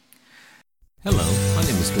Hello, my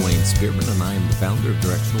name is Dwayne Spearman, and I am the founder of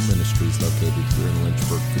Directional Ministries located here in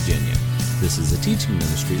Lynchburg, Virginia. This is a teaching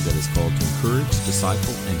ministry that is called to encourage,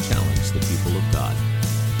 disciple, and challenge the people of God.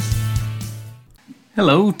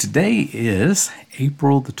 Hello, today is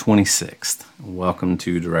April the 26th. Welcome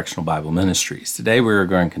to Directional Bible Ministries. Today we are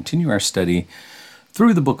going to continue our study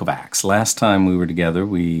through the book of Acts. Last time we were together,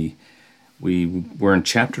 we were in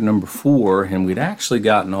chapter number 4, and we'd actually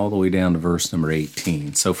gotten all the way down to verse number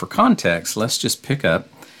 18. So for context, let's just pick up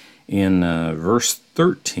in verse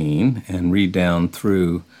 13 and read down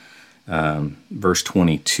through verse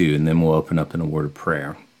 22, and then we'll open up in a word of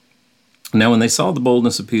prayer. Now when they saw the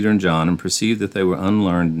boldness of Peter and John and perceived that they were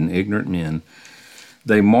unlearned and ignorant men,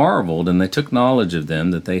 they marveled, and they took knowledge of them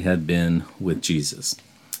that they had been with Jesus.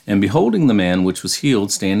 And beholding the man which was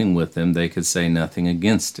healed standing with them, they could say nothing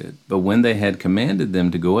against it. But when they had commanded them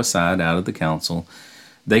to go aside out of the council,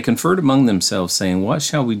 they conferred among themselves, saying, What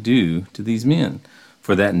shall we do to these men?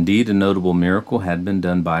 For that indeed a notable miracle had been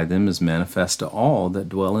done by them is manifest to all that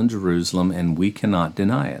dwell in Jerusalem, and we cannot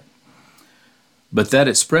deny it. But that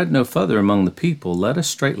it spread no further among the people, let us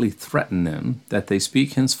straitly threaten them, that they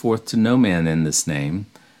speak henceforth to no man in this name.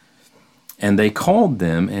 And they called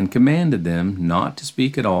them and commanded them not to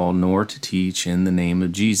speak at all, nor to teach in the name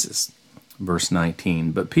of Jesus. Verse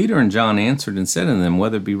 19, But Peter and John answered and said unto them,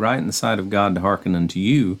 Whether it be right in the sight of God to hearken unto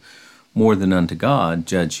you more than unto God,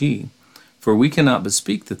 judge ye. For we cannot but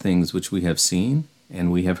speak the things which we have seen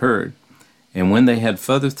and we have heard. And when they had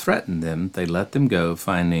further threatened them, they let them go,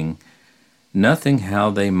 finding nothing how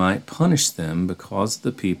they might punish them because of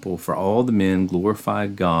the people, for all the men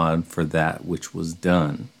glorified God for that which was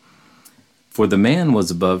done. For the man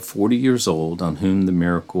was above 40 years old, on whom the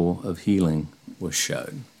miracle of healing was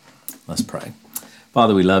showed. Let's pray.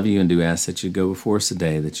 Father, we love you and do ask that you go before us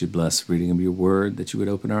today, that you bless the reading of your word, that you would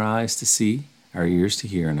open our eyes to see, our ears to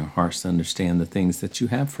hear, and our hearts to understand the things that you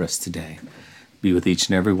have for us today. Be with each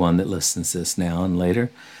and every one that listens to this now and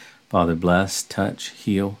later. Father, bless, touch,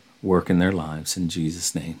 heal, work in their lives. In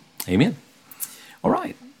Jesus' name, amen. All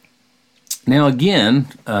right. Now again,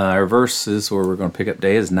 our verses where we're going to pick up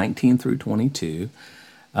today is 19 through 22.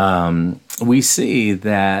 We see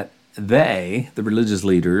that the religious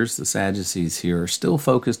leaders, the Sadducees here, are still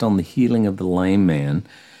focused on the healing of the lame man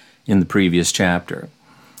in the previous chapter.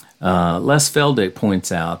 Les Feldick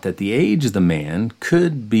points out that the age of the man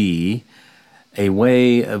could be a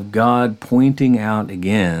way of God pointing out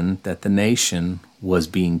again that the nation was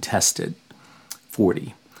being tested.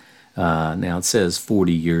 40. Now it says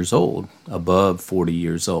 40 years old, above 40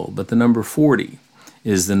 years old, but the number 40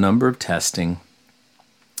 is the number of testing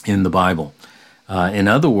in the Bible. In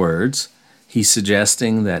other words, he's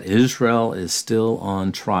suggesting that Israel is still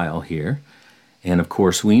on trial here. And of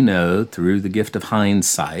course, we know through the gift of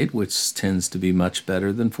hindsight, which tends to be much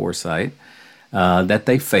better than foresight, that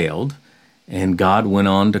they failed. And God went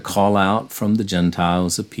on to call out from the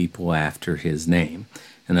Gentiles a people after his name.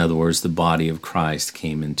 In other words, the body of Christ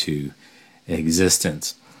came into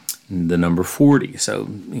existence. The number 40. So,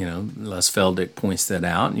 Les Feldick points that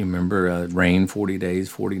out. You remember reign 40 days,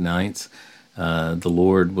 40 nights. The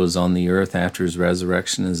Lord was on the earth after his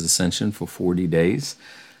resurrection and his ascension for 40 days.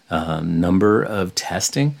 Number of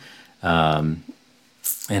testing. And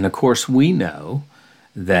of course, we know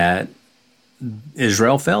that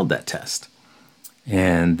Israel failed that test.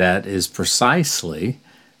 And that is precisely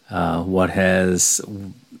what has,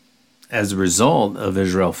 as a result of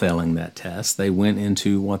Israel failing that test, they went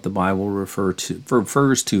into what the Bible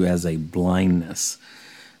refers to as a blindness,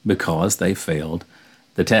 because they failed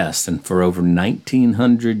the test. And for over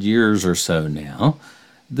 1900 years or so now,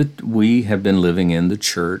 we have been living in the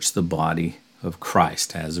church, the body of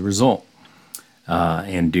Christ, as a result.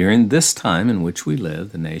 And during this time in which we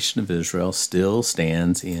live, the nation of Israel still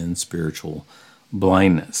stands in spiritual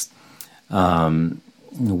blindness.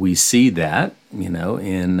 We see that,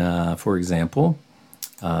 in, for example,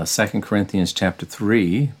 2 Corinthians chapter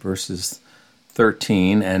 3, verses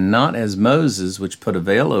 13, And not as Moses, which put a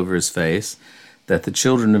veil over his face, that the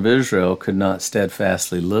children of Israel could not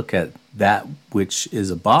steadfastly look at that which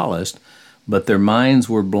is abolished, but their minds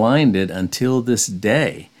were blinded until this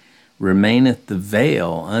day. Remaineth the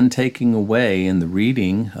veil untaken away in the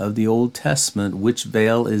reading of the Old Testament, which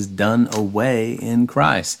veil is done away in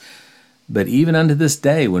Christ. But even unto this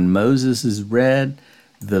day, when Moses is read,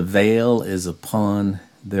 the veil is upon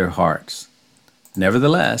their hearts.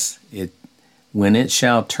 Nevertheless, when it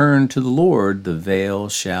shall turn to the Lord, the veil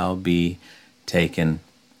shall be taken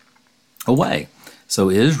away. So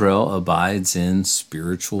Israel abides in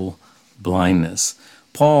spiritual blindness.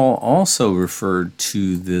 Paul also referred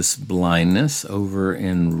to this blindness over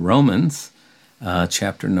in Romans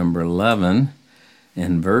chapter number 11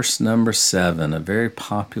 and verse number 7, a very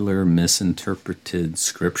popular misinterpreted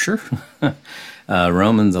scripture.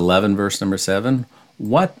 Romans 11, verse number 7.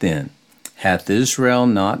 What then? Hath Israel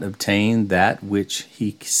not obtained that which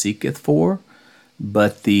he seeketh for?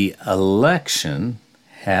 But the election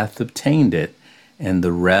hath obtained it, and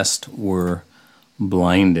the rest were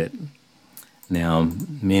blinded. Now,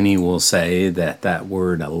 many will say that that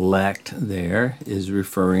word elect there is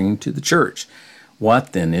referring to the church.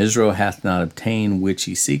 What then? Israel hath not obtained which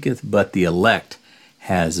he seeketh, but the elect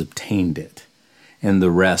has obtained it, and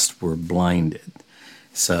the rest were blinded.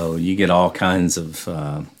 So you get all kinds of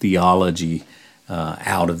theology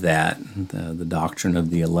out of that. The doctrine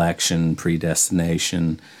of the election,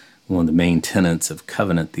 predestination, one of the main tenets of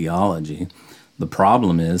covenant theology. The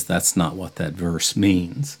problem is that's not what that verse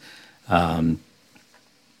means. The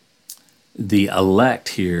elect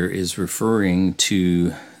here is referring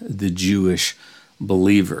to the Jewish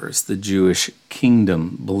believers, the Jewish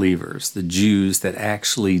kingdom believers, the Jews that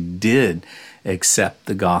actually did accept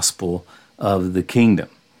the gospel of the kingdom.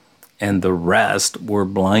 And the rest were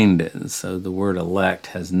blinded. So the word elect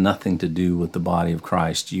has nothing to do with the body of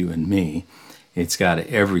Christ, you and me. It's got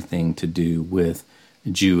everything to do with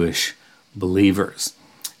Jewish believers.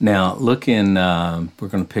 Now, look in, we're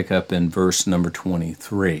going to pick up in verse number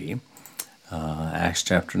 23, Acts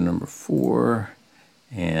chapter number 4,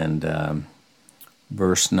 and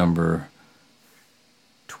verse number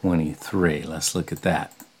 23. Let's look at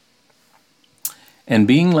that. And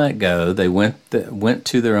being let go, they went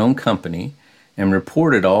to their own company and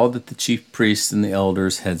reported all that the chief priests and the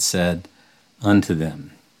elders had said unto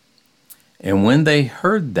them. And when they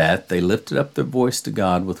heard that, they lifted up their voice to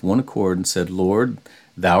God with one accord and said, Lord,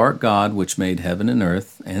 thou art God, which made heaven and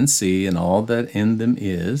earth and sea and all that in them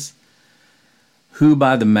is, who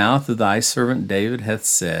by the mouth of thy servant David hath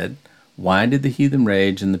said, why did the heathen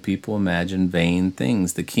rage and the people imagine vain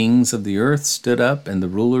things? The kings of the earth stood up, and the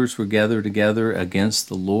rulers were gathered together against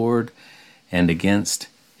the Lord and against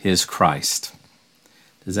his Christ.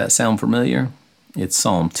 Does that sound familiar? It's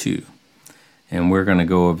Psalm 2. And we're going to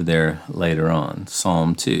go over there later on.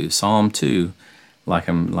 Psalm 2. Psalm 2, like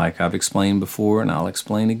I've explained before, and I'll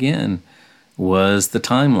explain again, was the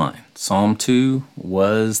timeline. Psalm 2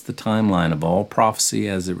 was the timeline of all prophecy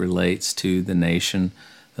as it relates to the nation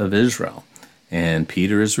of Israel. And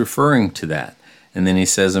Peter is referring to that. And then he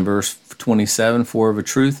says in verse 27, For of a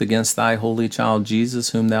truth against thy holy child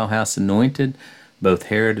Jesus, whom thou hast anointed, both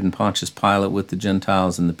Herod and Pontius Pilate with the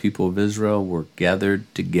Gentiles and the people of Israel were gathered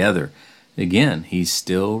together. Again, he's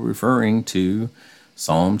still referring to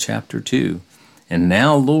Psalm chapter 2. And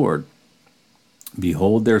now, Lord,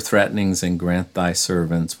 behold their threatenings, and grant thy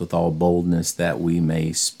servants with all boldness that we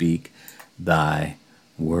may speak thy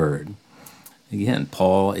word. Again,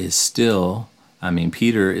 Peter is still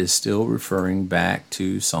referring back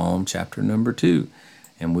to Psalm chapter number 2.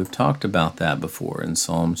 And we've talked about that before in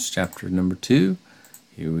Psalms chapter number 2.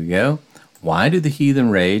 Here we go. Why do the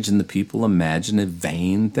heathen rage and the people imagine a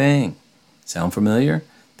vain thing? Sound familiar?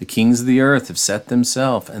 The kings of the earth have set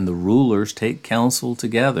themselves, and the rulers take counsel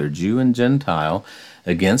together, Jew and Gentile,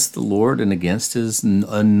 against the Lord and against his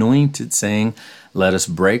anointed, saying, Let us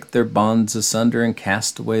break their bonds asunder and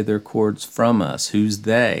cast away their cords from us. Who's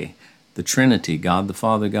they? The Trinity, God the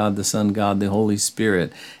Father, God the Son, God the Holy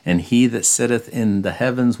Spirit. And he that sitteth in the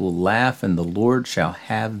heavens will laugh, and the Lord shall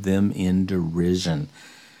have them in derision.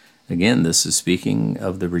 Again, this is speaking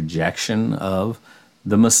of the rejection of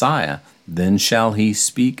the Messiah. Then shall he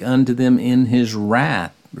speak unto them in his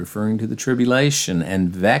wrath, referring to the tribulation, and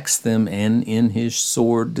vex them, and in his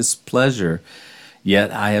sore displeasure.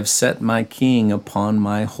 Yet I have set my king upon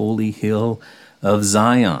my holy hill of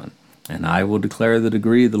Zion, and I will declare the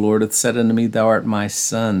decree. The Lord hath said unto me, Thou art my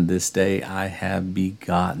son, this day I have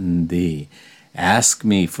begotten thee. Ask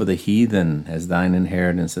me for the heathen as thine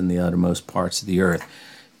inheritance in the uttermost parts of the earth.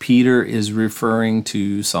 Peter is referring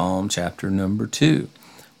to Psalm chapter number 2.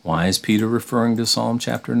 Why is Peter referring to Psalm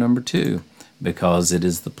chapter number 2? Because it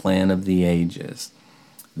is the plan of the ages.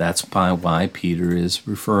 That's why Peter is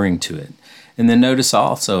referring to it. And then notice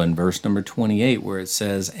also in verse number 28 where it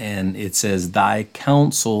says, thy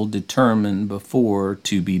counsel determined before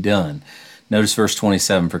to be done. Notice verse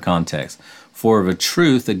 27 for context. For of a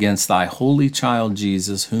truth against thy holy child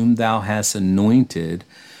Jesus, whom thou hast anointed,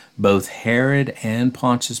 both Herod and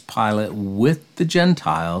Pontius Pilate with the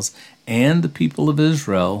Gentiles and the people of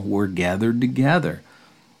Israel were gathered together.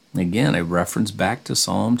 Again, a reference back to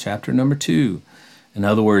Psalm chapter number 2. In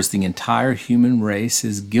other words, the entire human race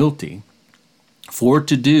is guilty for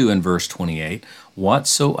to do, in verse 28,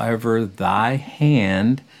 whatsoever thy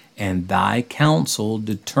hand and thy counsel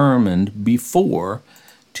determined before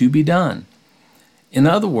to be done. In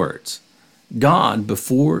other words, God,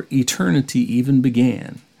 before eternity even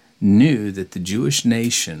began, knew that the Jewish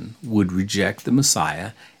nation would reject the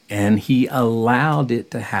Messiah, and he allowed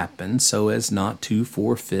it to happen so as not to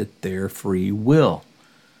forfeit their free will.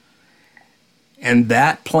 And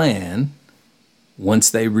that plan,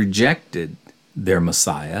 once they rejected their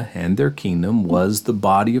Messiah and their kingdom, was the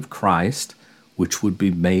body of Christ, which would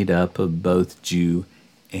be made up of both Jew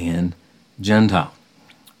and Gentile.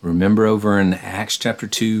 Remember over in Acts chapter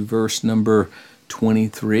 2, verse number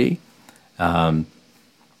 23?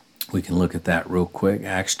 We can look at that real quick.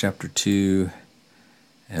 Acts chapter 2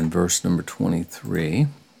 and verse number 23.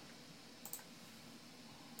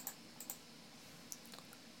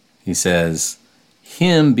 He says,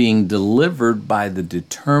 him being delivered by the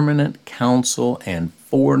determinate counsel and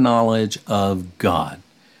foreknowledge of God.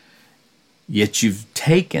 Yet you've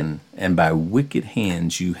taken, and by wicked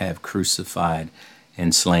hands you have crucified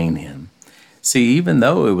and slain him. See, even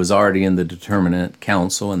though it was already in the determinate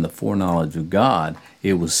counsel and the foreknowledge of God,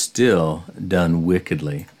 it was still done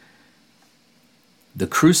wickedly. The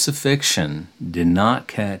crucifixion did not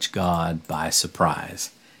catch God by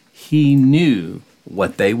surprise. He knew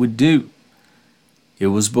what they would do. It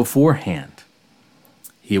was beforehand.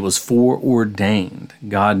 It was foreordained.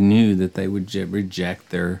 God knew that they would reject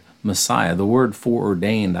their Messiah. The word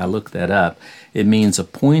foreordained, I looked that up. It means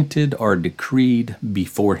appointed or decreed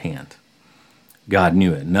beforehand. God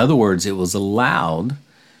knew it. In other words, it was allowed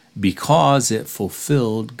because it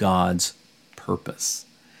fulfilled God's purpose.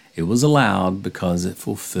 It was allowed because it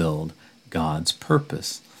fulfilled God's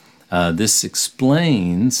purpose. This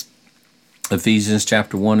explains Ephesians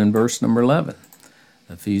chapter 1 and verse number 11.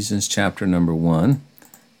 Ephesians chapter number 1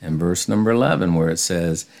 and verse number 11, where it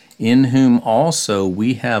says, in whom also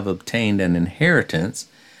we have obtained an inheritance,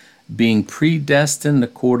 being predestined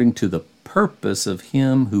according to the purpose of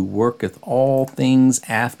him who worketh all things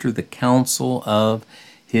after the counsel of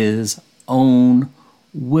his own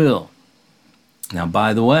will. Now,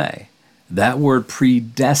 by the way, that word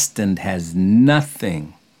predestined has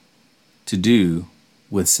nothing to do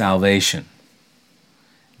with salvation.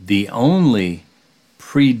 The only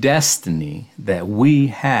predestiny that we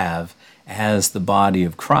have as the body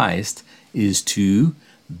of Christ is to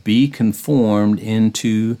be conformed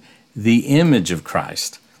into the image of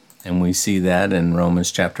Christ. And we see that in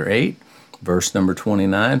Romans chapter 8, verse number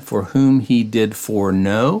 29, for whom he did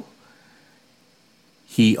foreknow,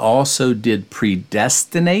 he also did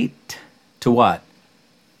predestinate to what?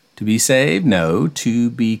 To be saved? No, to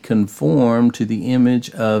be conformed to the image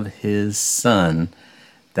of his Son,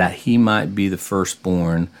 that he might be the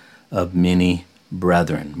firstborn of many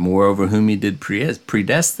brethren. Moreover, whom he did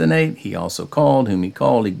predestinate, he also called. Whom he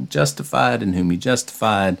called, he justified. And whom he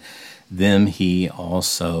justified, them he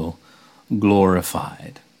also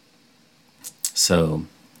glorified. So,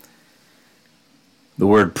 the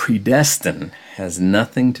word predestined has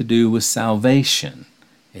nothing to do with salvation.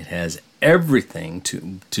 It has everything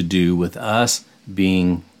to do with us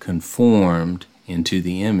being conformed into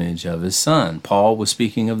the image of his Son. Paul was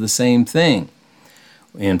speaking of the same thing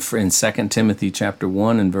in 2 Timothy chapter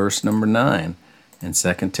 1 and verse number 9. In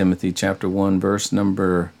 2 Timothy chapter 1 verse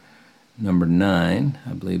number 9,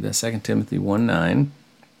 I believe that's 2 Timothy 1:9.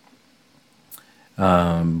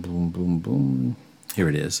 Here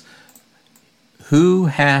it is. Who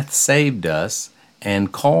hath saved us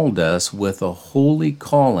and called us with a holy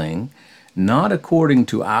calling, not according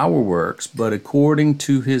to our works, but according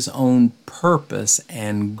to his own purpose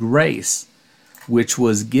and grace, which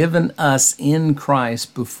was given us in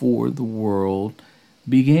Christ before the world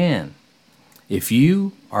began. If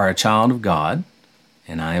you are a child of God,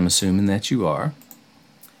 and I am assuming that you are,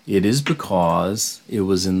 it is because it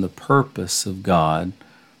was in the purpose of God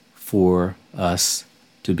for us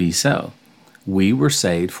to be so. We were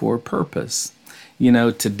saved for a purpose. You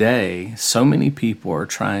know, today, so many people are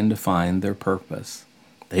trying to find their purpose.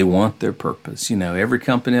 They want their purpose. You know, every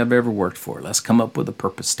company I've ever worked for, let's come up with a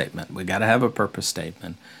purpose statement. We got to have a purpose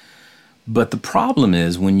statement. But the problem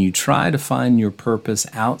is when you try to find your purpose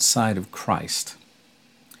outside of Christ,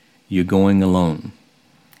 you're going alone.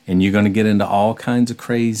 And you're going to get into all kinds of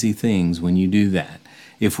crazy things when you do that.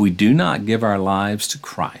 If we do not give our lives to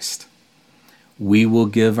Christ, we will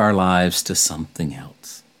give our lives to something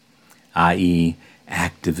else, i.e.,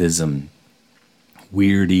 activism,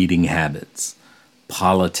 weird eating habits,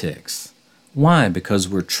 politics. Why? Because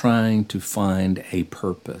we're trying to find a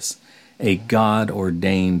purpose, a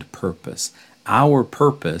God-ordained purpose. Our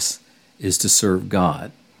purpose is to serve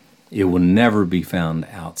God. It will never be found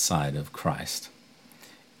outside of Christ.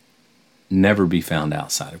 never be found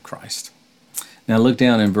outside of Christ. Now look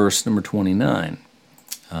down in verse number 29.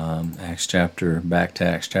 Back to Acts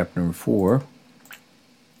chapter number 4.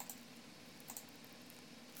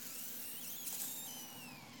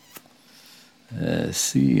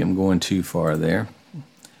 See, I'm going too far there.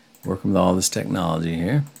 Working with all this technology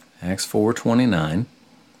here. Acts 4:29.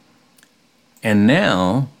 And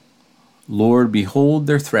now, Lord, behold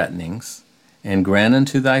their threatenings, and grant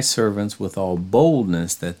unto thy servants with all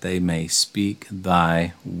boldness that they may speak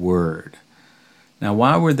thy word. Now,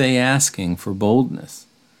 why were they asking for boldness?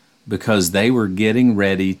 Because they were getting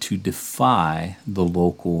ready to defy the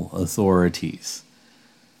local authorities.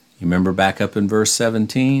 You remember back up in verse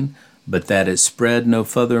 17? But that it spread no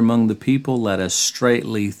further among the people, let us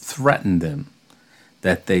straitly threaten them,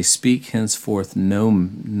 that they speak henceforth to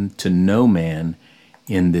no man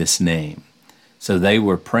in this name. So they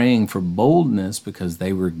were praying for boldness because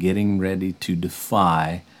they were getting ready to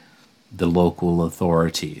defy the local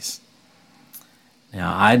authorities.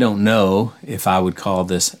 Now, I don't know if I would call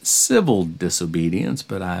this civil disobedience,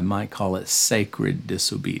 but I might call it sacred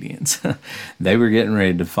disobedience. They were getting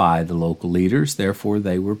ready to defy the local leaders, therefore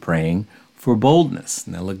they were praying for boldness.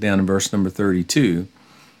 Now look down in verse number 32.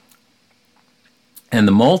 And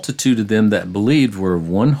the multitude of them that believed were of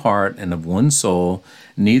one heart and of one soul,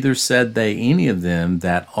 neither said they any of them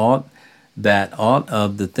that aught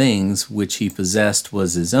of the things which he possessed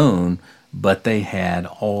was his own, but they had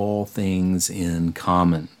all things in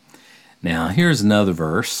common. Now, here's another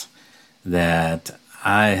verse that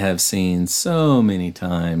I have seen so many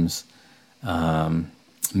times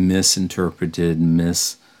misinterpreted,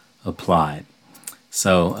 misapplied.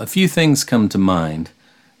 So, a few things come to mind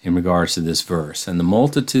in regards to this verse. And the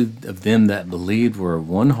multitude of them that believed were of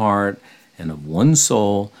one heart and of one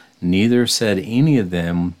soul, neither said any of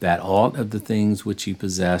them that aught of the things which he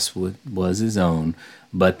possessed was his own,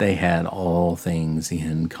 but they had all things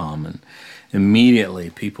in common. Immediately,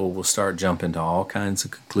 people will start jumping to all kinds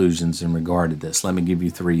of conclusions in regard to this. Let me give you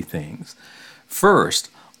three things. First,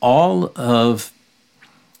 all of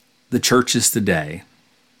the churches today,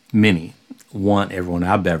 many, everyone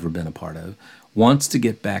I've ever been a part of, wants to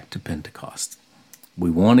get back to Pentecost. We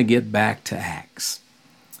want to get back to Acts.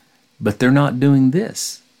 But they're not doing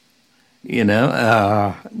this,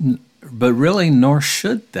 but really, nor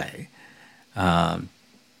should they.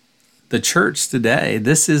 The church today,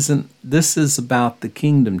 this is about the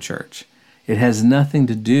kingdom church. It has nothing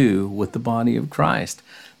to do with the body of Christ.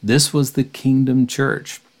 This was the kingdom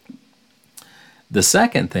church. The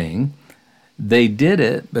second thing, they did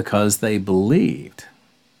it because they believed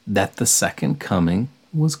that the second coming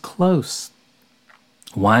was close.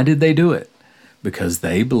 Why did they do it? Because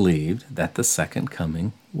they believed that the second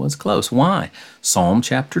coming was close. Why? Psalm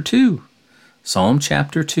chapter 2. Psalm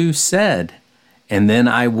chapter 2 said, and then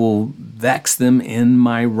I will vex them in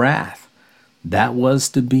my wrath. That was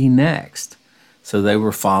to be next. So they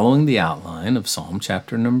were following the outline of Psalm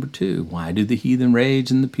chapter number 2. Why do the heathen rage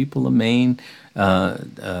and the people the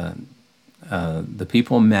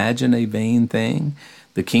people imagine a vain thing?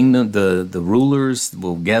 The kingdom, the rulers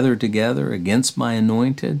will gather together against my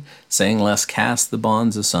anointed, saying, let's cast the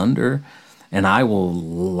bonds asunder, and I will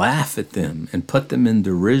laugh at them and put them in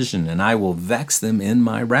derision, and I will vex them in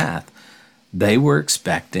my wrath. They were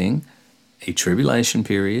expecting a tribulation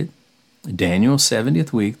period, Daniel's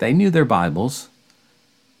 70th week. They knew their Bibles,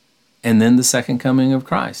 and then the second coming of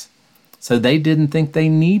Christ. So they didn't think they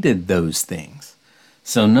needed those things.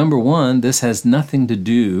 So number one, this has nothing to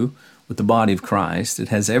do with the body of Christ. It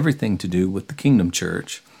has everything to do with the kingdom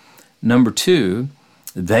church. Number two,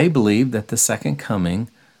 they believed that the second coming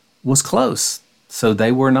was close, so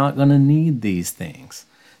they were not going to need these things.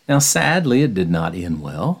 Now, sadly, it did not end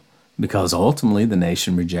well, because ultimately the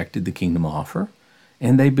nation rejected the kingdom offer,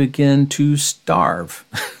 and they began to starve.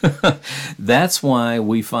 That's why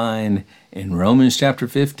we find in Romans chapter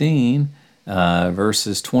 15,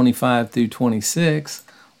 verses 25 through 26,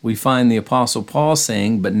 we find the Apostle Paul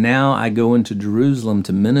saying, but now I go into Jerusalem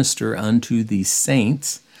to minister unto the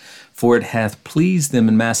saints, for it hath pleased them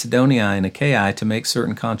in Macedonia and Achaia to make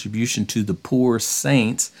certain contribution to the poor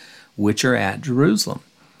saints which are at Jerusalem.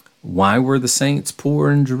 Why were the saints poor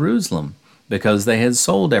in Jerusalem? Because they had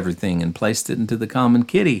sold everything and placed it into the common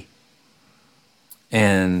kitty.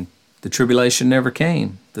 And the tribulation never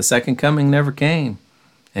came. The second coming never came.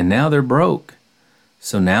 And now they're broke.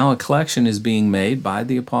 So now a collection is being made by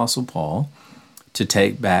the Apostle Paul to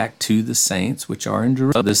take back to the saints which are in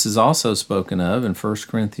Jerusalem. This is also spoken of in 1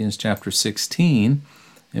 Corinthians chapter 16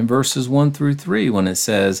 in verses 1 through 3 when it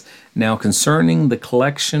says, now concerning the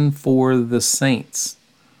collection for the saints,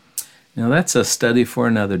 Now, that's a study for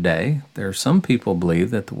another day. There are some people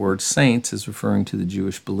believe that the word saints is referring to the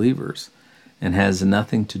Jewish believers and has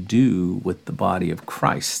nothing to do with the body of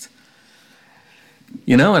Christ.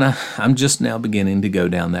 And I'm just now beginning to go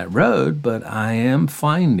down that road, but I am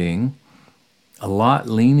finding a lot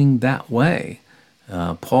leaning that way.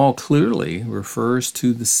 Paul clearly refers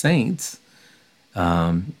to the saints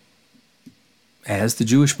as the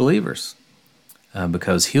Jewish believers.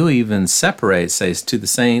 Because he'll even says to the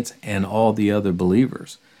saints and all the other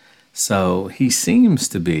believers. So he seems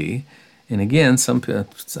to be, and again,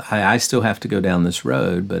 I still have to go down this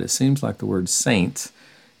road, but it seems like the word saints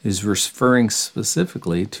is referring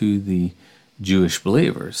specifically to the Jewish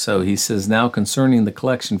believers. So he says, now concerning the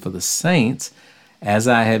collection for the saints, as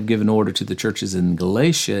I have given order to the churches in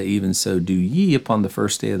Galatia, even so do ye upon the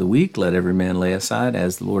first day of the week. Let every man lay aside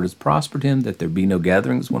as the Lord has prospered him, that there be no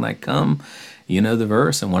gatherings when I come. You know the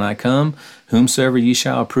verse, and when I come, whomsoever ye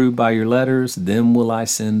shall approve by your letters, them will I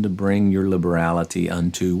send to bring your liberality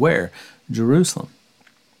unto where? Jerusalem.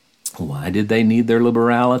 Why did they need their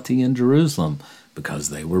liberality in Jerusalem? Because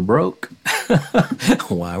they were broke.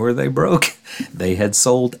 Why were they broke? They had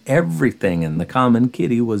sold everything, and the common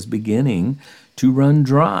kitty was beginning to run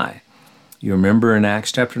dry. You remember in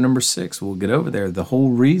Acts chapter number 6, we'll get over there, the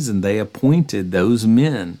whole reason they appointed those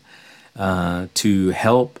men to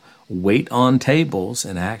help wait on tables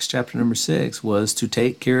in Acts chapter number 6 was to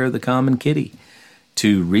take care of the common kitty,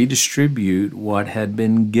 to redistribute what had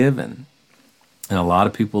been given. And a lot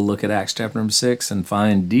of people look at Acts chapter number 6 and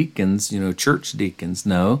find deacons, church deacons.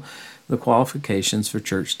 No, the qualifications for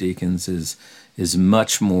church deacons is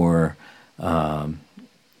much more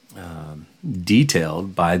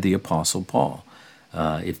detailed by the Apostle Paul.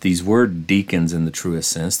 If these were deacons in the truest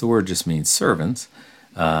sense, the word just means servants.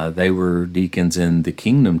 They were deacons in the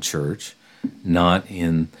kingdom church, not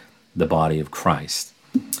in the body of Christ.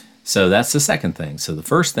 So that's the second thing. So the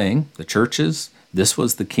first thing, the churches, this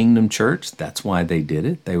was the kingdom church. That's why they did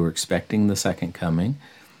it. They were expecting the second coming.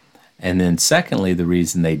 And then secondly, the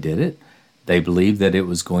reason they did it, they believed that it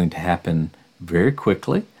was going to happen very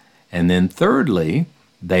quickly. And then thirdly,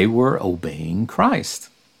 they were obeying Christ.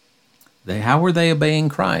 How were they obeying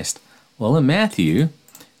Christ? Well, in Matthew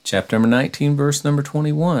chapter number 19, verse number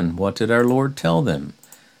 21, what did our Lord tell them?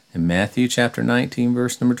 In Matthew chapter 19,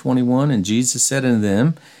 verse number 21, and Jesus said unto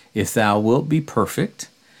them, if thou wilt be perfect,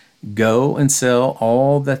 go and sell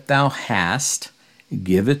all that thou hast,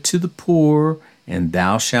 give it to the poor, and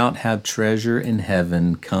thou shalt have treasure in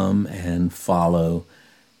heaven. Come and follow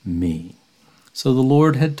me. So the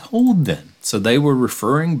Lord had told them. So they were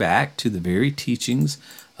referring back to the very teachings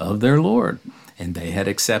of their Lord. And they had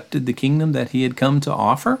accepted the kingdom that he had come to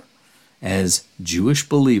offer as Jewish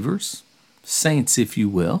believers, saints, if you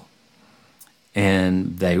will.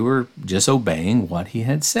 And they were just obeying what he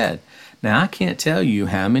had said. Now, I can't tell you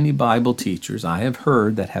how many Bible teachers I have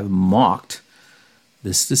heard that have mocked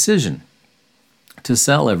this decision to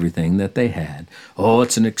sell everything that they had. Oh,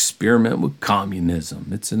 it's an experiment with communism.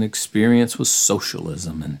 It's an experience with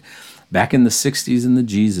socialism. And back in the 60s in the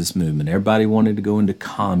Jesus movement, everybody wanted to go into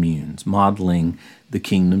communes, modeling the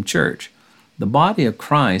kingdom church. The body of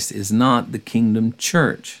Christ is not the kingdom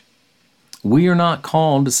church. We are not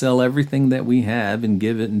called to sell everything that we have and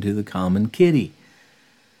give it into the common kitty.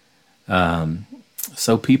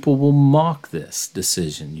 So people will mock this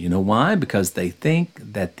decision. You know why? Because they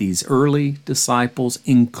think that these early disciples,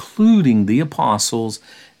 including the apostles,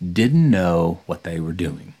 didn't know what they were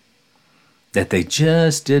doing. That they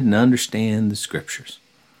just didn't understand the scriptures.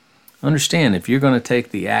 Understand, if you're going to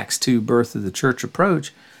take the Acts 2 birth of the church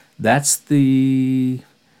approach, that's the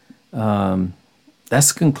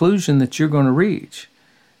conclusion that you're going to reach.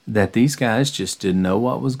 That these guys just didn't know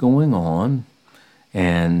what was going on,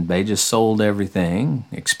 and they just sold everything,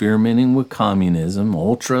 experimenting with communism,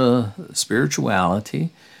 ultra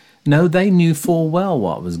spirituality. No, they knew full well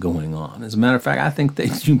what was going on. As a matter of fact, I think they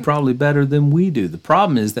knew probably better than we do. The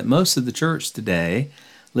problem is that most of the church today,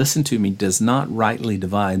 listen to me, does not rightly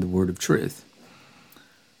divide the word of truth.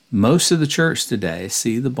 Most of the church today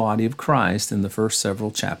see the body of Christ in the first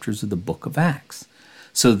several chapters of the book of Acts.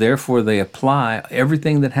 So therefore they apply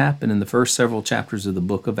everything that happened in the first several chapters of the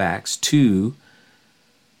book of Acts to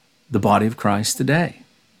the body of Christ today.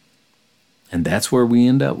 And that's where we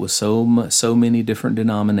end up with so many different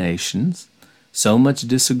denominations, so much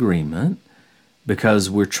disagreement, because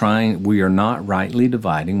we are not rightly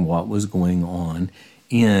dividing what was going on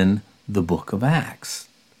in the book of Acts.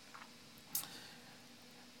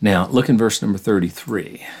 Now, look in verse number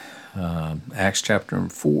 33, Acts chapter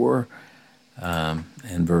number 4, and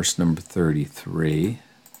verse number 33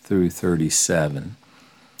 through 37.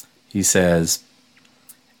 He says,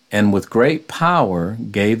 and with great power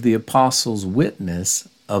gave the apostles witness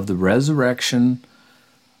of the resurrection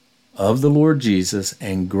of the Lord Jesus,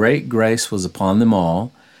 and great grace was upon them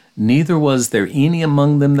all. Neither was there any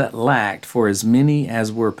among them that lacked, for as many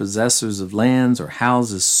as were possessors of lands or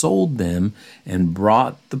houses sold them and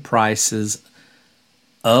brought the prices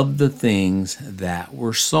of the things that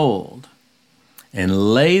were sold,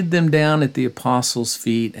 and laid them down at the apostles'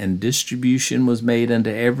 feet, and distribution was made unto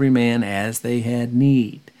every man as they had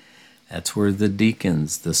need. That's where the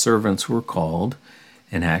deacons, the servants, were called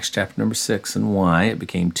in Acts chapter number 6. And why? It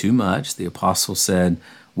became too much. The apostles said,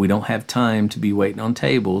 we don't have time to be waiting on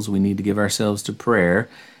tables. We need to give ourselves to prayer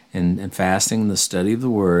and fasting and the study of the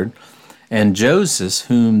word. And Joseph,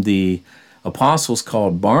 whom the apostles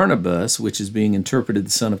called Barnabas, which is being interpreted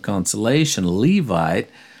the son of consolation, a Levite,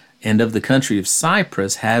 and of the country of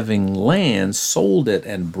Cyprus, having land, sold it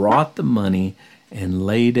and brought the money and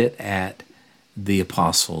laid it at the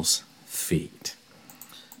apostles' feet.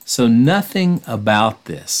 So nothing about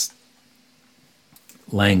this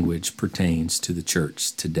language pertains to the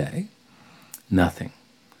church today. Nothing.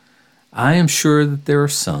 I am sure that there are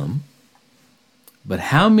some, but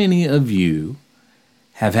how many of you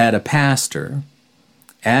have had a pastor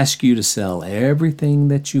ask you to sell everything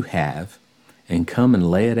that you have and come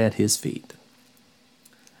and lay it at his feet?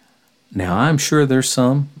 Now, I'm sure there's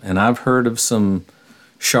some, and I've heard of some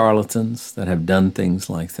charlatans that have done things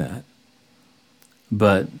like that.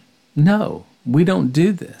 But no, we don't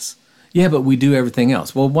do this. Yeah, but we do everything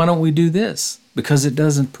else. Well, why don't we do this? Because it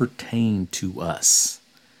doesn't pertain to us.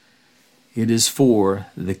 It is for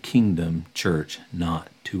the kingdom church, not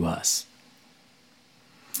to us.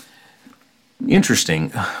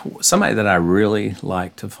 Interesting. Somebody that I really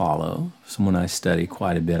like to follow, someone I study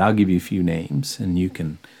quite a bit. I'll give you a few names, and you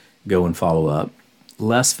can go and follow up.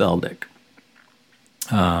 Les Feldick.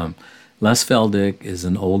 Les Feldick is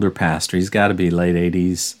an older pastor. He's got to be late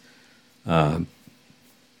 80s,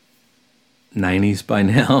 90s by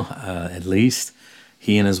now, at least.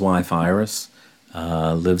 He and his wife, Iris,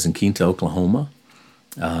 lives in Quinta, Oklahoma,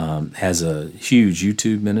 has a huge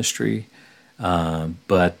YouTube ministry.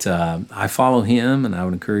 But I follow him, and I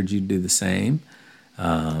would encourage you to do the same.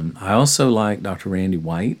 I also like Dr. Randy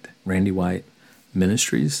White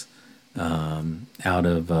Ministries, out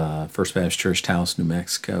of First Baptist Church, Taos, New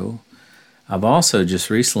Mexico. I've also just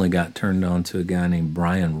recently got turned on to a guy named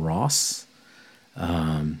Brian Ross.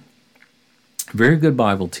 Very good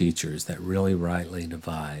Bible teachers that really rightly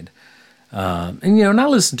divide. And I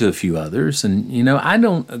listen to a few others, and, I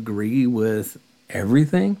don't agree with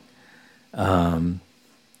everything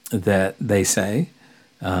that they say.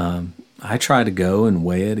 I try to go and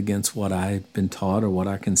weigh it against what I've been taught or what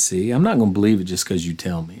I can see. I'm not going to believe it just because you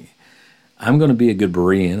tell me. I'm going to be a good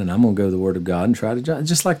Berean, and I'm going to go to the Word of God and try to judge,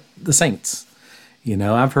 just like the saints.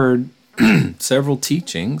 I've heard several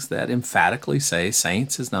teachings that emphatically say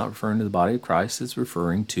saints is not referring to the body of Christ. It's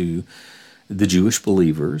referring to the Jewish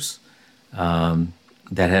believers that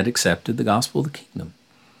had accepted the gospel of the kingdom.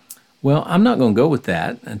 Well, I'm not going to go with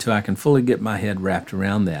that until I can fully get my head wrapped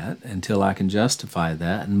around that, until I can justify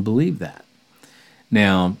that and believe that.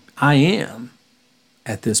 Now, I am,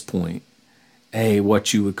 at this point,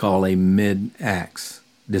 what you would call a mid-Acts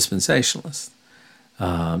dispensationalist,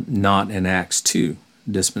 not an Acts 2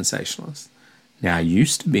 dispensationalist. Now, I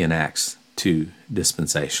used to be an Acts 2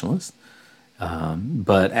 dispensationalist,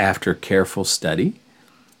 but after careful study,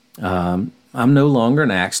 I'm no longer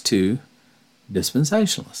an Acts 2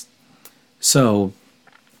 dispensationalist. So,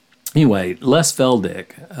 anyway, Les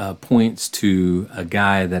Feldick points to a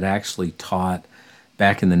guy that actually taught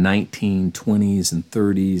back in the 1920s and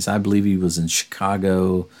 30s. I believe he was in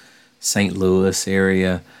Chicago, St. Louis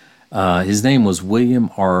area. His name was William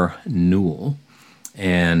R. Newell.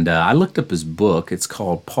 And I looked up his book. It's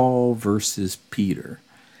called Paul versus Peter.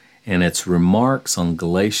 And it's Remarks on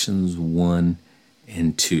Galatians 1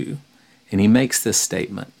 and 2. And he makes this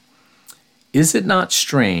statement. Is it not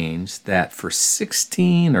strange that for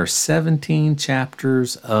 16 or 17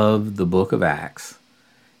 chapters of the book of Acts,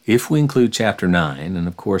 if we include chapter 9, and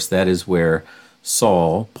of course that is where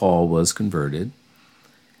Paul was converted,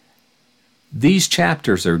 these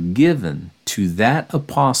chapters are given to that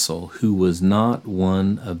apostle who was not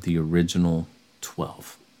one of the original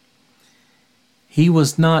 12. He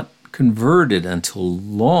was not converted until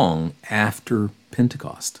long after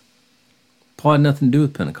Pentecost. Paul had nothing to do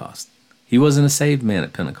with Pentecost. He wasn't a saved man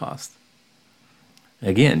at Pentecost.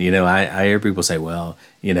 Again, I hear people say, well,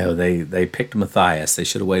 they picked Matthias. They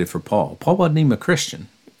should have waited for Paul. Paul wasn't even a Christian.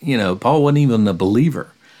 Paul wasn't even a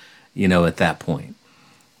believer, at that point.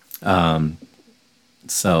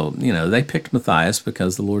 So, they picked Matthias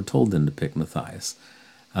because the Lord told them to pick Matthias.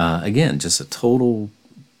 Again, just a total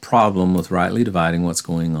problem with rightly dividing what's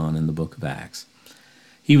going on in the book of Acts.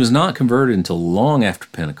 He was not converted until long after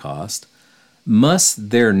Pentecost. Must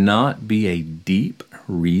there not be a deep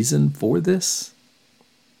reason for this?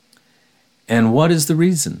 And what is the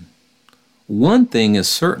reason? One thing is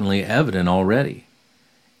certainly evident already,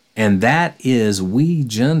 and that is we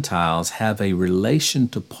Gentiles have a relation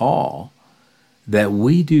to Paul that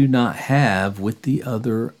we do not have with the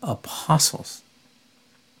other apostles.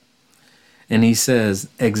 And he says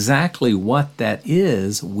exactly what that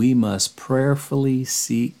is, we must prayerfully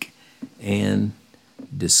seek and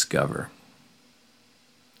discover.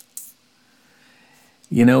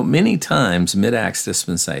 You know, many times mid-Acts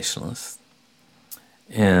dispensationalists,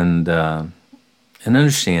 and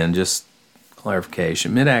understand, just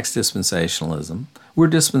clarification, mid-Acts dispensationalism, we're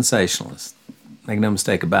dispensationalists. Make no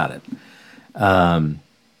mistake about it.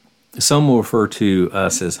 Some will refer to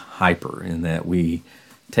us as hyper, in that we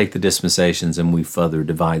take the dispensations and we further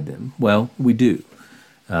divide them. Well, we do.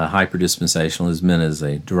 Hyper-dispensational is meant as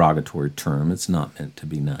a derogatory term. It's not meant to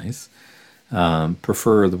be nice.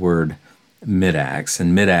 Prefer the word mid-Acts,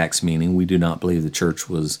 and mid-Acts meaning we do not believe the church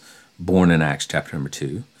was born in Acts chapter number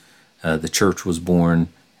 2. The church was born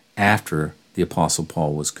after the Apostle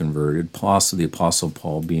Paul was converted, possibly the Apostle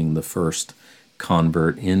Paul being the first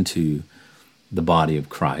convert into the body of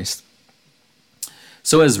Christ.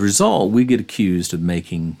 So as a result, we get accused of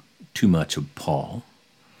making too much of Paul.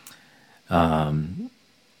 But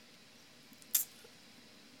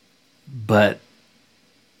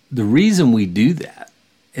the reason we do that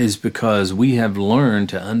is because we have learned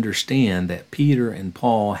to understand that Peter and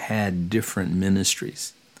Paul had different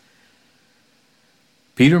ministries.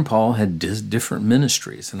 Peter and Paul had different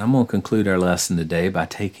ministries, and I'm going to conclude our lesson today by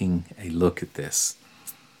taking a look at this.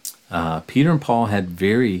 Peter and Paul had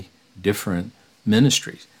very different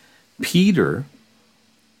ministries. Peter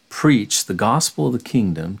preached the gospel of the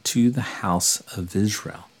kingdom to the house of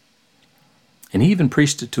Israel, and he even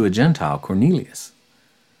preached it to a Gentile, Cornelius.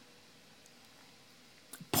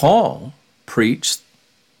 Paul preached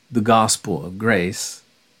the gospel of grace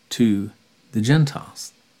to the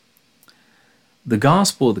Gentiles. The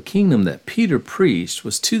gospel of the kingdom that Peter preached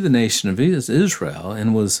was to the nation of Israel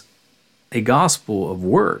and was a gospel of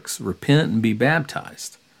works, repent and be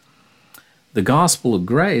baptized. The gospel of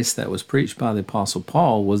grace that was preached by the Apostle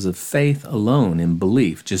Paul was of faith alone, in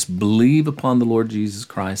belief. Just believe upon the Lord Jesus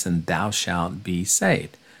Christ and thou shalt be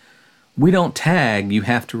saved. We don't tag, you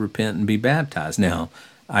have to repent and be baptized. Now,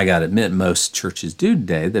 I got to admit, most churches do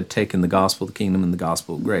today. They've taken the gospel of the kingdom and the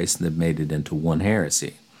gospel of grace and they've made it into one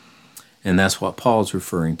heresy. And that's what Paul's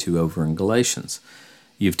referring to over in Galatians.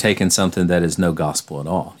 You've taken something that is no gospel at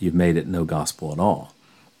all. You've made it no gospel at all.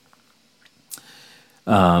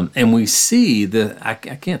 And we see that, I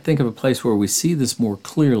can't think of a place where we see this more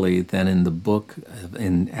clearly than in the book,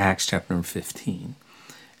 in Acts chapter number 15.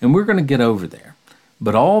 And we're going to get over there.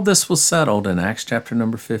 But all this was settled in Acts chapter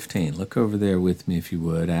number 15. Look over there with me if you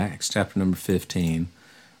would. Acts chapter number 15,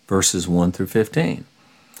 verses 1 through 15.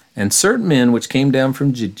 And certain men which came down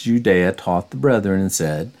from Judea taught the brethren and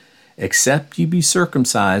said, except ye be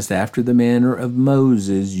circumcised after the manner of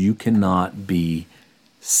Moses, you cannot be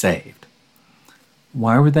saved.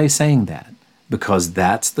 Why were they saying that? Because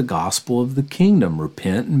that's the gospel of the kingdom.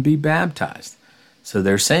 Repent and be baptized. So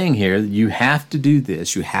they're saying here, you have to do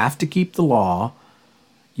this. You have to keep the law.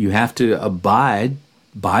 You have to abide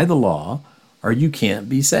by the law, or you can't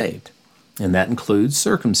be saved. And that includes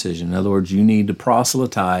circumcision. In other words, you need to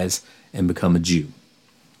proselytize and become a Jew.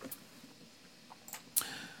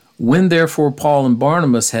 When therefore Paul and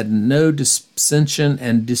Barnabas had no dissension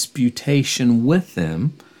and disputation with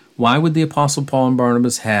them, why would the apostle Paul and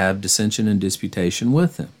Barnabas have dissension and disputation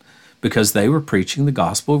with them? Because they were preaching the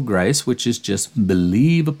gospel of grace, which is just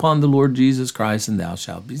believe upon the Lord Jesus Christ and thou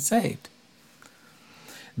shalt be saved.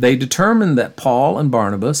 They determined that Paul and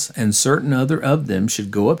Barnabas and certain other of them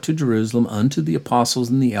should go up to Jerusalem unto the apostles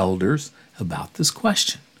and the elders about this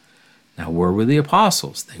question. Now, where were the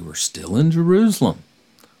apostles? They were still in Jerusalem.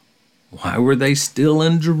 Why were they still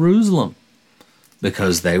in Jerusalem?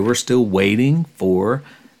 Because they were still waiting for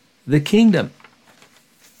the kingdom.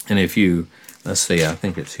 And if you, let's see, I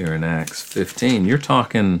think it's here in Acts 15, you're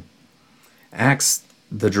talking Acts,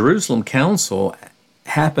 the Jerusalem Council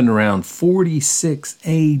happened around 46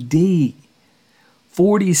 AD.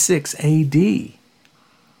 46 AD.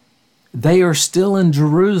 They are still in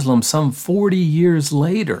Jerusalem some 40 years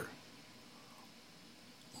later.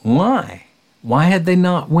 Why? Why had they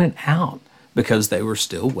not went out? Because they were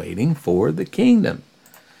still waiting for the kingdom.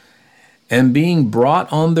 And being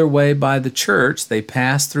brought on their way by the church, they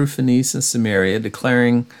passed through Phoenicia and Samaria,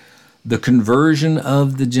 declaring the conversion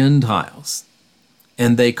of the Gentiles.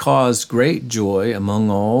 And they caused great joy among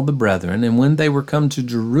all the brethren. And when they were come to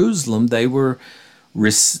Jerusalem, they were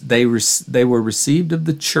received of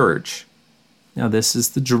the church. Now this is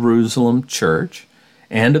the Jerusalem church,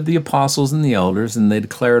 and of the apostles and the elders, and they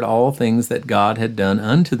declared all things that God had done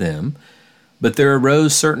unto them. But there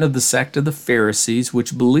arose certain of the sect of the Pharisees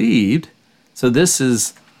which believed. So this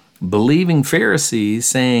is believing Pharisees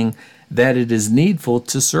saying that it is needful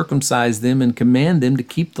to circumcise them and command them to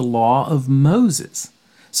keep the law of Moses.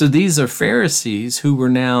 So these are Pharisees who were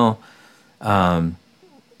now the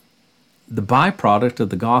byproduct of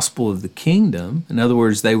the gospel of the kingdom. In other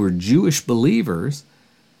words, they were Jewish believers.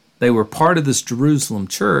 They were part of this Jerusalem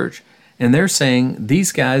church, and they're saying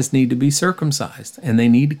these guys need to be circumcised, and they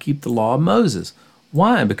need to keep the law of Moses.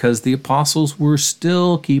 Why? Because the apostles were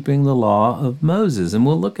still keeping the law of Moses. And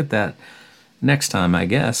we'll look at that next time, I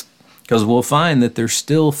guess, because we'll find that they're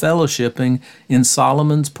still fellowshipping in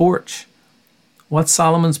Solomon's porch. What's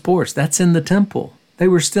Solomon's porch? That's in the temple. They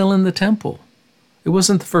were still in the temple. It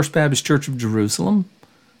wasn't the First Baptist Church of Jerusalem.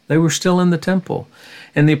 They were still in the temple.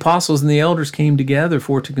 And the apostles and the elders came together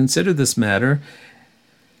for to consider this matter.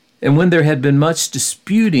 And when there had been much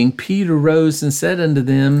disputing, Peter rose and said unto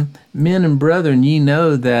them, Men and brethren, ye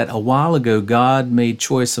know that a while ago God made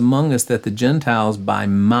choice among us that the Gentiles by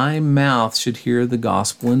my mouth should hear the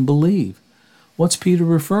gospel and believe. What's Peter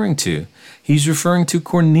referring to? He's referring to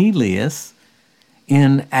Cornelius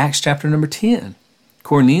in Acts chapter number 10.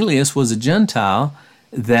 Cornelius was a Gentile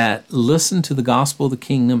that listened to the gospel of the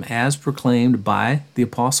kingdom as proclaimed by the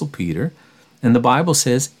apostle Peter, and the Bible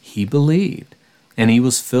says he believed, and he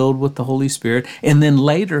was filled with the Holy Spirit, and then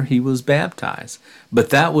later he was baptized. But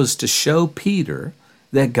that was to show Peter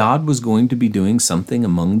that God was going to be doing something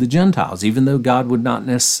among the Gentiles. Even though God would not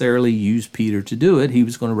necessarily use Peter to do it, he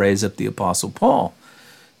was going to raise up the apostle Paul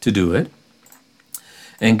to do it.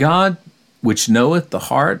 And God, which knoweth the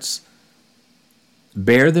hearts,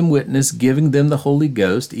 bear them witness, giving them the Holy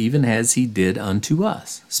Ghost, even as he did unto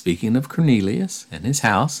us. Speaking of Cornelius and his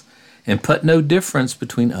house, and put no difference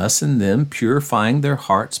between us and them, purifying their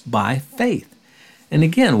hearts by faith. And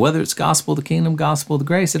again, whether it's gospel of the kingdom, gospel of the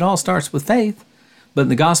grace, it all starts with faith. But in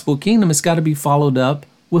the gospel of kingdom, it's got to be followed up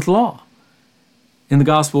with law. In the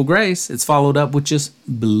gospel of grace, it's followed up with just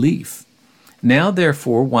belief. Now,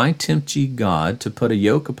 therefore, why tempt ye God to put a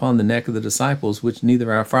yoke upon the neck of the disciples, which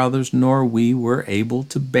neither our fathers nor we were able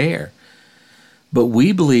to bear? But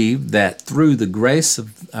we believe that through the grace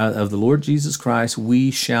of the Lord Jesus Christ,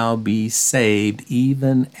 we shall be saved,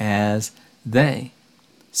 even as they.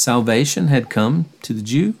 Salvation had come to the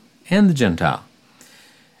Jew and the Gentile.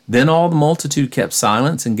 Then all the multitude kept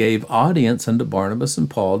silence and gave audience unto Barnabas and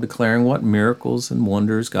Paul, declaring what miracles and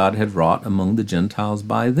wonders God had wrought among the Gentiles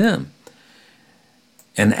by them.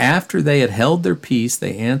 And after they had held their peace,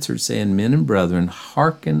 they answered, saying, Men and brethren,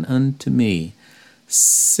 hearken unto me.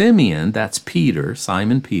 Simeon, that's Peter,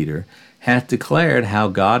 Simon Peter, hath declared how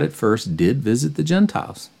God at first did visit the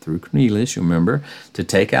Gentiles, through Cornelius, you remember, to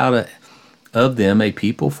take out of them a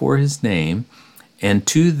people for his name, and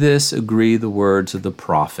to this agree the words of the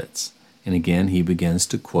prophets. And again, he begins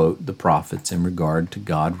to quote the prophets in regard to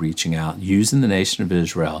God reaching out, using the nation of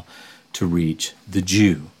Israel to reach the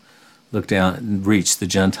Jew. Look down, reach the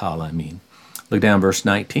Gentile, I mean. Look down verse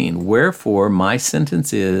 19. Wherefore my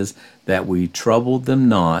sentence is that we trouble them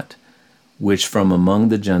not, which from among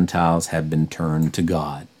the Gentiles have been turned to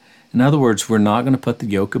God. In other words, we're not going to put the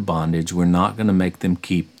yoke of bondage. We're not going to make them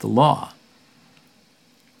keep the law.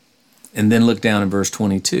 And then look down in verse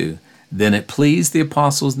 22. Then it pleased the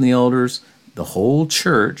apostles and the elders, the whole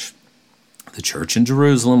church, the church in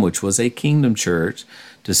Jerusalem, which was a kingdom church,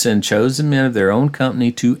 to send chosen men of their own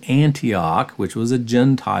company to Antioch, which was a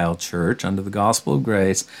Gentile church under the gospel of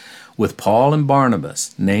grace, with Paul and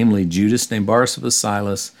Barnabas, namely Judas named Barsabas,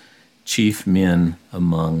 Silas, chief men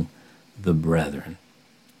among the brethren.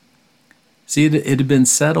 See, it had been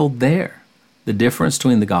settled there. The difference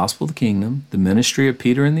between the gospel of the kingdom, the ministry of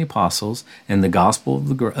Peter and the apostles, and the gospel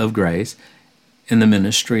of grace, and the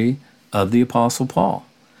ministry of the apostle Paul.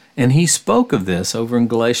 And he spoke of this over in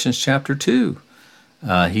Galatians chapter 2.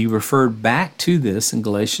 He referred back to this in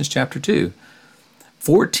Galatians chapter 2.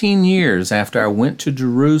 14 years after I went to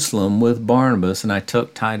Jerusalem with Barnabas, and I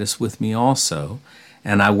took Titus with me also,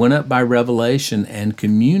 and I went up by revelation and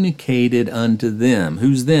communicated unto them.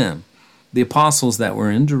 Who's them? The apostles that were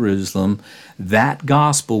in Jerusalem, that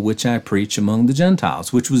gospel which I preach among the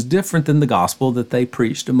Gentiles, which was different than the gospel that they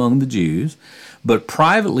preached among the Jews, but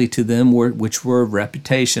privately to them which were of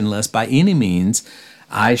reputation, lest by any means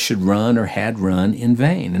I should run or had run in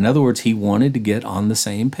vain. In other words, he wanted to get on the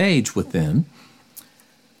same page with them.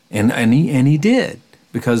 And he did,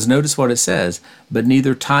 because notice what it says, but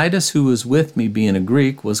neither Titus, who was with me, being a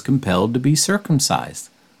Greek, was compelled to be circumcised.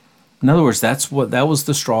 In other words, that was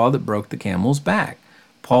the straw that broke the camel's back.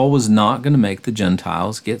 Paul was not going to make the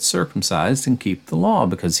Gentiles get circumcised and keep the law,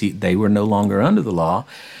 because they were no longer under the law,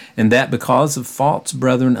 and that because of false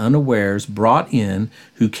brethren unawares brought in,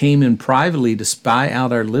 who came in privately to spy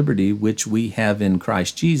out our liberty which we have in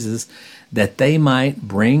Christ Jesus, that they might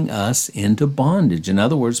bring us into bondage. In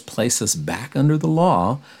other words, place us back under the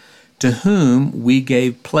law, to whom we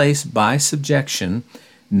gave place by subjection,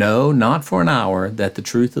 no, not for an hour, that the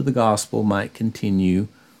truth of the gospel might continue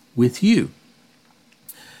with you.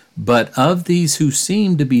 But of these who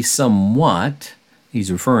seem to be somewhat,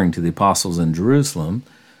 he's referring to the apostles in Jerusalem,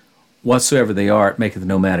 whatsoever they are, it maketh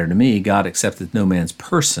no matter to me, God accepteth no man's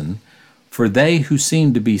person, for they who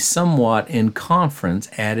seemed to be somewhat in conference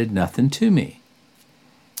added nothing to me.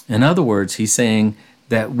 In other words, he's saying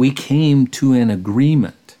that we came to an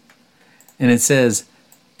agreement. And it says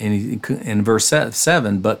in verse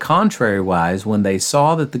 7, but contrariwise, when they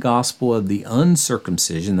saw that the gospel of the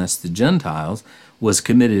uncircumcision, that's the Gentiles, was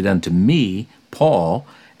committed unto me, Paul,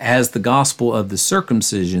 as the gospel of the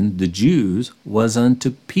circumcision, the Jews, was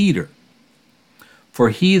unto Peter. For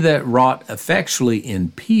he that wrought effectually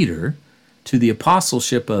in Peter to the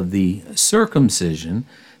apostleship of the circumcision,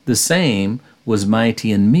 the same was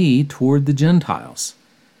mighty in me toward the Gentiles.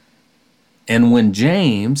 And when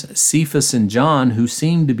James, Cephas, and John, who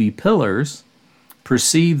seemed to be pillars,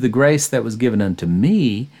 perceived the grace that was given unto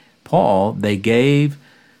me, Paul, they gave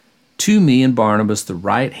to me and Barnabas the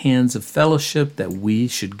right hands of fellowship, that we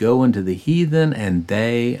should go unto the heathen, and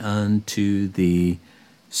they unto the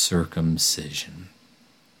circumcision.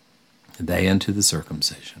 They unto the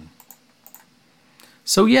circumcision.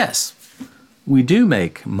 So yes, we do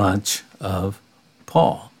make much of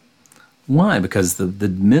Paul. Why? Because the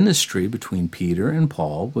ministry between Peter and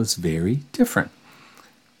Paul was very different.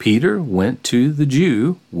 Peter went to the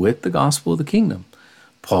Jew with the gospel of the kingdom.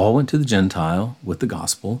 Paul went to the Gentile with the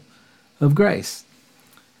gospel of grace.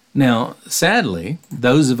 Now, sadly,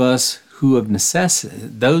 those of us who have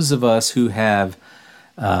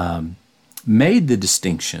made the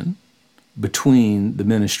distinction between the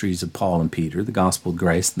ministries of Paul and Peter, the gospel of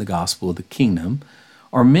grace and the gospel of the kingdom,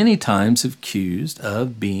 are many times accused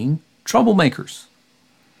of being troublemakers.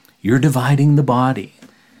 You're dividing the body.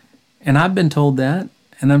 And I've been told that,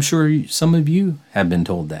 and I'm sure some of you have been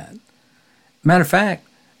told that. Matter of fact,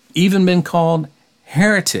 even been called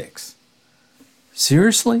heretics.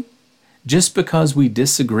 Seriously? Just because we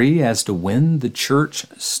disagree as to when the church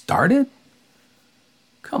started?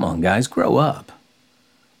 Come on, guys, grow up.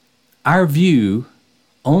 Our view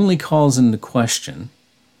only calls into question,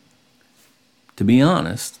 to be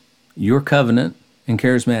honest, your covenant and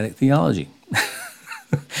charismatic theology,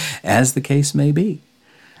 as the case may be.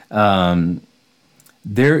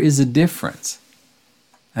 There is a difference.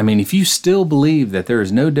 I mean, if you still believe that there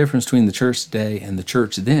is no difference between the church today and the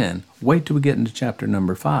church then, wait till we get into chapter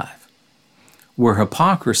number 5, where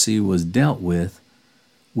hypocrisy was dealt with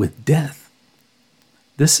death.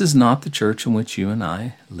 This is not the church in which you and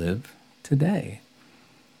I live today.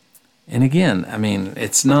 And again, I mean,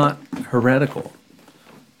 it's not heretical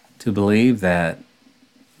to believe that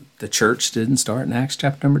the church didn't start in Acts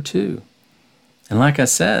chapter number 2. And like I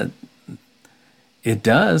said, it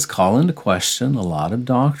does call into question a lot of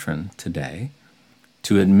doctrine today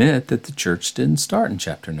to admit that the church didn't start in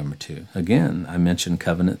chapter number 2. Again, I mentioned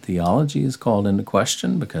covenant theology is called into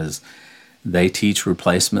question because they teach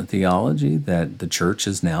replacement theology, that the church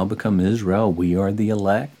has now become Israel. We are the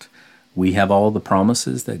elect. We have all the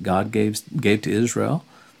promises that God gave to Israel.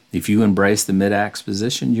 If you embrace the mid-Acts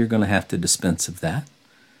position, you're going to have to dispense of that.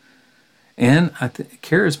 And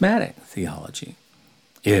charismatic theology.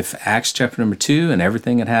 If Acts chapter number 2 and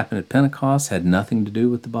everything that happened at Pentecost had nothing to do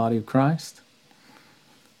with the body of Christ,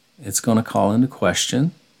 it's going to call into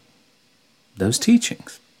question those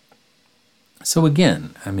teachings. So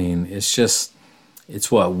again, I mean,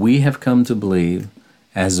 it's what we have come to believe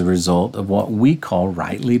as a result of what we call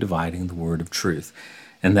rightly dividing the word of truth.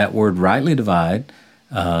 And that word rightly divide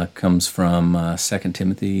comes from 2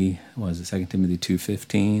 Timothy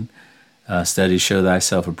 2:15. Studies show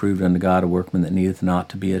thyself approved unto God, a workman that needeth not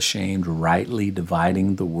to be ashamed, rightly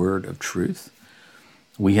dividing the word of truth.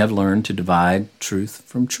 We have learned to divide truth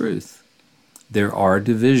from truth. There are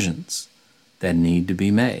divisions that need to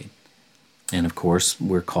be made. And of course,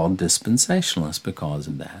 we're called dispensationalists because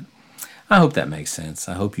of that. I hope that makes sense.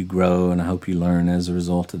 I hope you grow and I hope you learn as a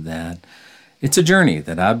result of that. It's a journey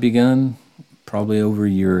that I've begun probably over a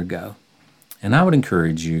year ago. And I would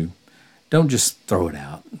encourage you don't just throw it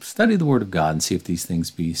out. Study the Word of God and see if these things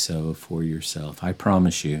be so for yourself. I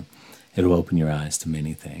promise you, it'll open your eyes to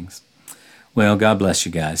many things. Well, God bless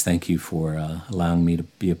you guys. Thank you for allowing me to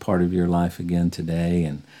be a part of your life again today.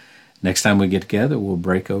 And next time we get together, we'll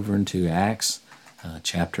break over into Acts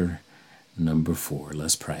chapter number 4.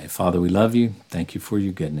 Let's pray. Father, we love you. Thank you for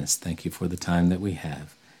your goodness. Thank you for the time that we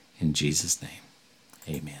have. In Jesus' name,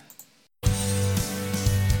 amen.